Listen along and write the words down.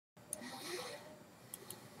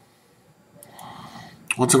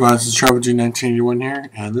What's up, guys? This is Travel G 1981 here,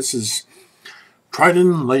 and this is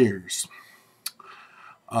Trident layers.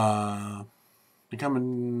 They come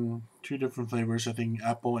in two different flavors. I think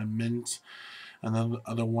apple and mint, and the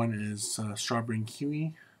other one is strawberry and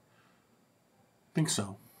kiwi. I think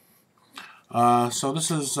so. So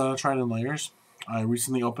this is Trident layers. I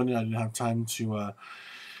recently opened it. I didn't have time to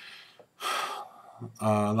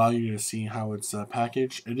allow you to see how it's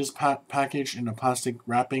packaged. It is packaged in a plastic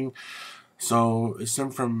wrapping. So it's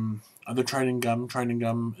different from other Trident gum. Trident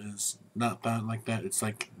gum is not that like that. It's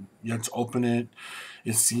like you have to open it.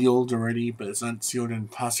 It's sealed already, but it's not sealed in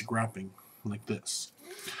plastic wrapping like this.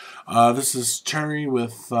 This is cherry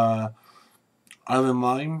with island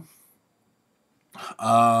lime.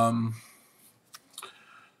 Um,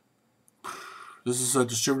 this is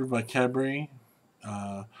distributed by Cadbury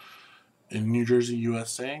in New Jersey,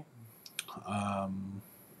 USA.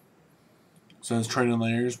 Says Trident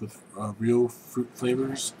layers with real fruit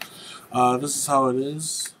flavors. This is how it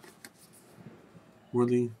is.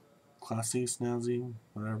 Really classy, snazzy,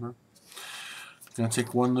 whatever. Gonna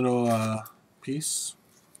take one little piece,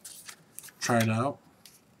 try it out.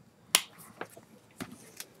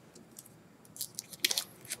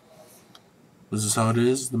 This is how it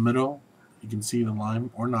is. The middle, you can see the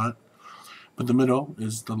lime or not, but the middle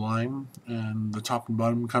is the lime, and the top and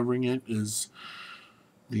bottom covering it is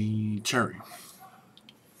the cherry.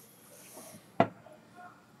 It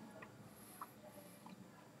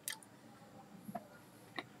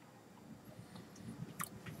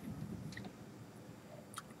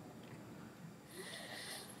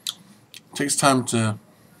takes time to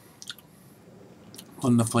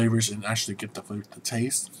blend the flavors and actually get the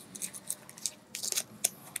taste.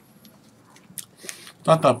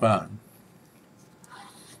 Not that bad.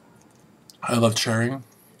 I love cherry.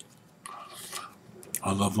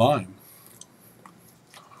 I love lime.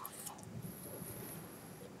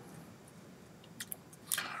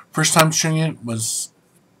 First time chewing it was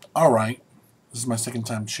alright. This is my second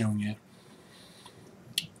time chewing it.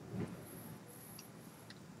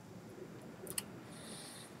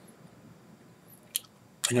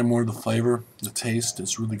 I get more of the flavor. The taste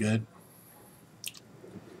is really good.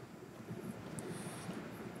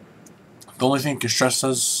 The only thing Stress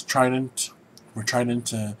says Trident, we're Trident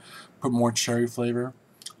to put more cherry flavor.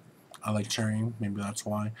 I like cherry, maybe that's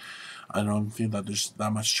why. I don't feel that there's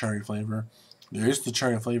that much cherry flavor. There is the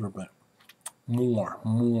cherry flavor, but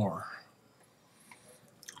more.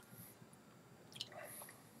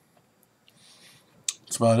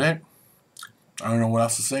 That's about it. I don't know what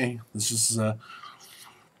else to say. This is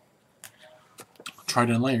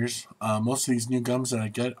Trident layers. Most of these new gums that I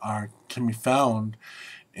get can be found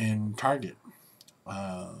in Target.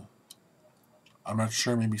 I'm not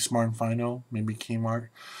sure, maybe Smart and Final, maybe Kmart,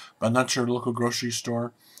 but I'm not sure local grocery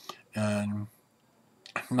store, and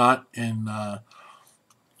not in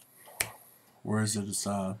where is it? It's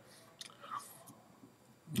not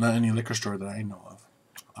any liquor store that I know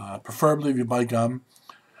of. Preferably, if you buy gum,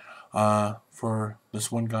 for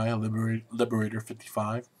this one guy, Liberator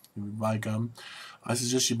 55, if you buy gum, I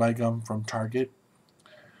suggest you buy gum from Target,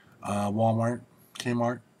 Walmart,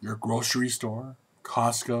 Kmart, your grocery store,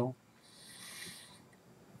 Costco.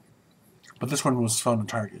 But this one was found at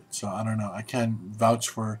Target, so I don't know. I can't vouch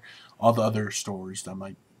for all the other stores that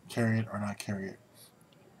might carry it or not carry it.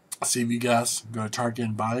 Save you gas, go to Target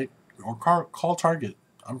and buy it, or call Target.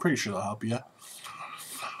 I'm pretty sure they'll help you.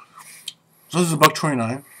 So this is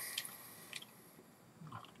 $1.29.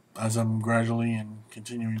 As I'm gradually and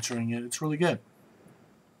continuing chewing it, it's really good.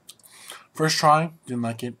 First try, didn't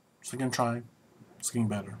like it. Second try, it's getting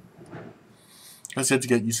better. Guess you have to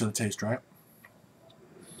get used to the taste, right?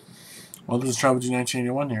 Well, this is Travel G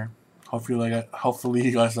 1981 here. Hopefully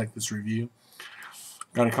you guys like this review.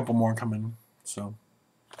 Got a couple more coming, so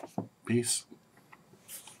peace.